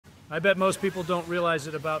I bet most people don't realize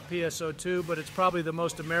it about PSO2, but it's probably the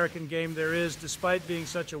most American game there is, despite being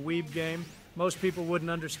such a weeb game. Most people wouldn't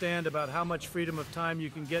understand about how much freedom of time you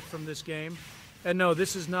can get from this game. And no,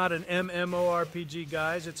 this is not an MMORPG,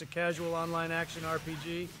 guys. It's a casual online action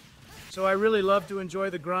RPG. So I really love to enjoy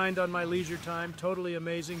the grind on my leisure time. Totally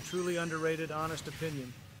amazing, truly underrated, honest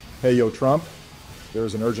opinion. Hey, yo, Trump.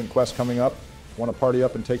 There's an urgent quest coming up. Want to party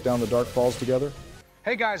up and take down the Dark Falls together?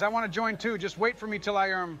 Hey, guys, I want to join too. Just wait for me till I,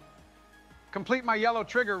 complete my yellow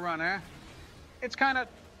trigger run, eh? It's kind of...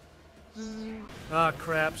 Ah,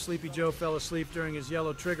 crap. Sleepy Joe fell asleep during his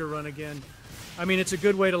yellow trigger run again. I mean, it's a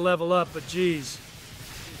good way to level up, but geez.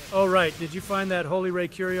 Oh, right. Did you find that Holy Ray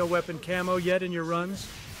Curio weapon camo yet in your runs,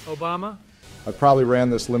 Obama? I've probably ran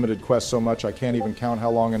this limited quest so much I can't even count how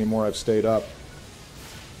long anymore I've stayed up.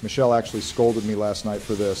 Michelle actually scolded me last night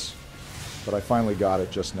for this, but I finally got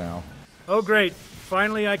it just now. Oh, great.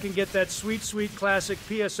 Finally, I can get that sweet, sweet classic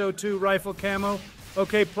PSO2 rifle camo.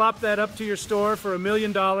 Okay, plop that up to your store for $1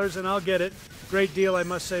 million and I'll get it. Great deal, I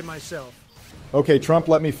must say myself. Okay, Trump,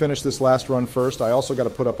 let me finish this last run first. I also got to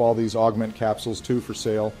put up all these augment capsules too for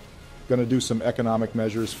sale. Gonna do some economic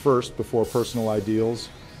measures first before personal ideals.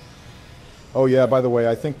 Oh yeah, by the way,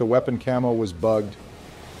 I think the weapon camo was bugged.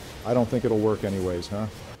 I don't think it'll work anyways, huh?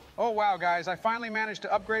 Oh, wow, guys, I finally managed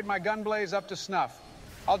to upgrade my gun blaze up to snuff.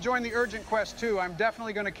 I'll join the urgent quest too. I'm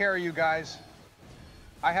definitely going to carry you guys.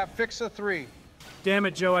 I have Fixa 3. Damn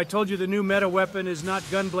it, Joe, I told you the new meta weapon is not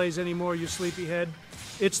Gunblaze anymore, you sleepyhead.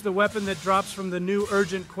 It's the weapon that drops from the new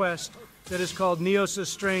urgent quest that is called Neosis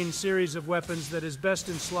Strain series of weapons that is best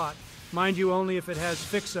in slot. Mind you, only if it has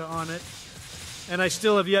Fixa on it. And I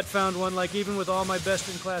still have yet found one, like even with all my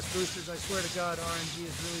best-in-class boosters, I swear to God, RNG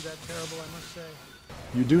is really that terrible, I must say.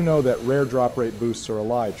 You do know that rare drop rate boosts are a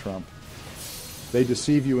lie, Trump. They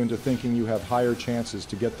deceive you into thinking you have higher chances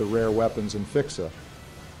to get the rare weapons in Fixa.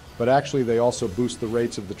 But actually they also boost the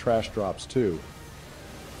rates of the trash drops too.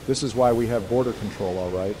 This is why we have border control, all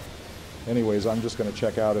right? Anyways, I'm just going to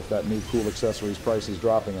check out if that new cool accessories price is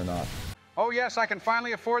dropping or not. Oh yes, I can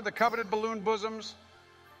finally afford the coveted balloon bosoms.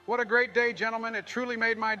 What a great day, gentlemen. It truly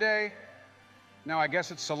made my day. Now I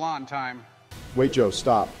guess it's salon time. Wait, Joe,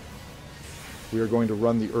 stop. We are going to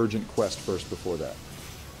run the urgent quest first before that.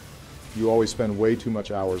 You always spend way too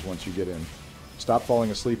much hours once you get in. Stop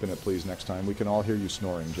falling asleep in it, please, next time. We can all hear you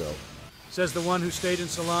snoring, Joe. Says the one who stayed in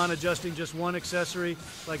salon adjusting just one accessory.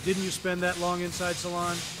 Like, didn't you spend that long inside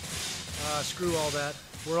salon? Screw all that.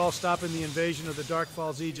 We're all stopping the invasion of the Dark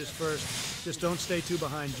Falls Aegis first. Just don't stay too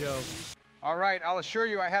behind, Joe. All right, I'll assure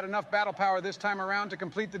you I had enough battle power this time around to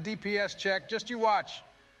complete the DPS check. Just you watch.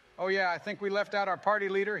 Oh yeah, I think we left out our party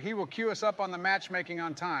leader. He will queue us up on the matchmaking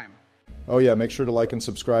on time. Oh yeah, make sure to like and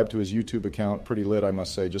subscribe to his YouTube account. Pretty lit, I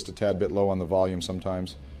must say. Just a tad bit low on the volume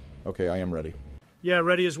sometimes. Okay, I am ready. Yeah,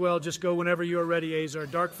 ready as well. Just go whenever you're ready, Azar.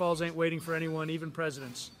 Dark Falls ain't waiting for anyone, even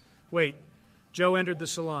presidents. Wait, Joe entered the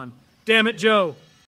salon. Damn it, Joe!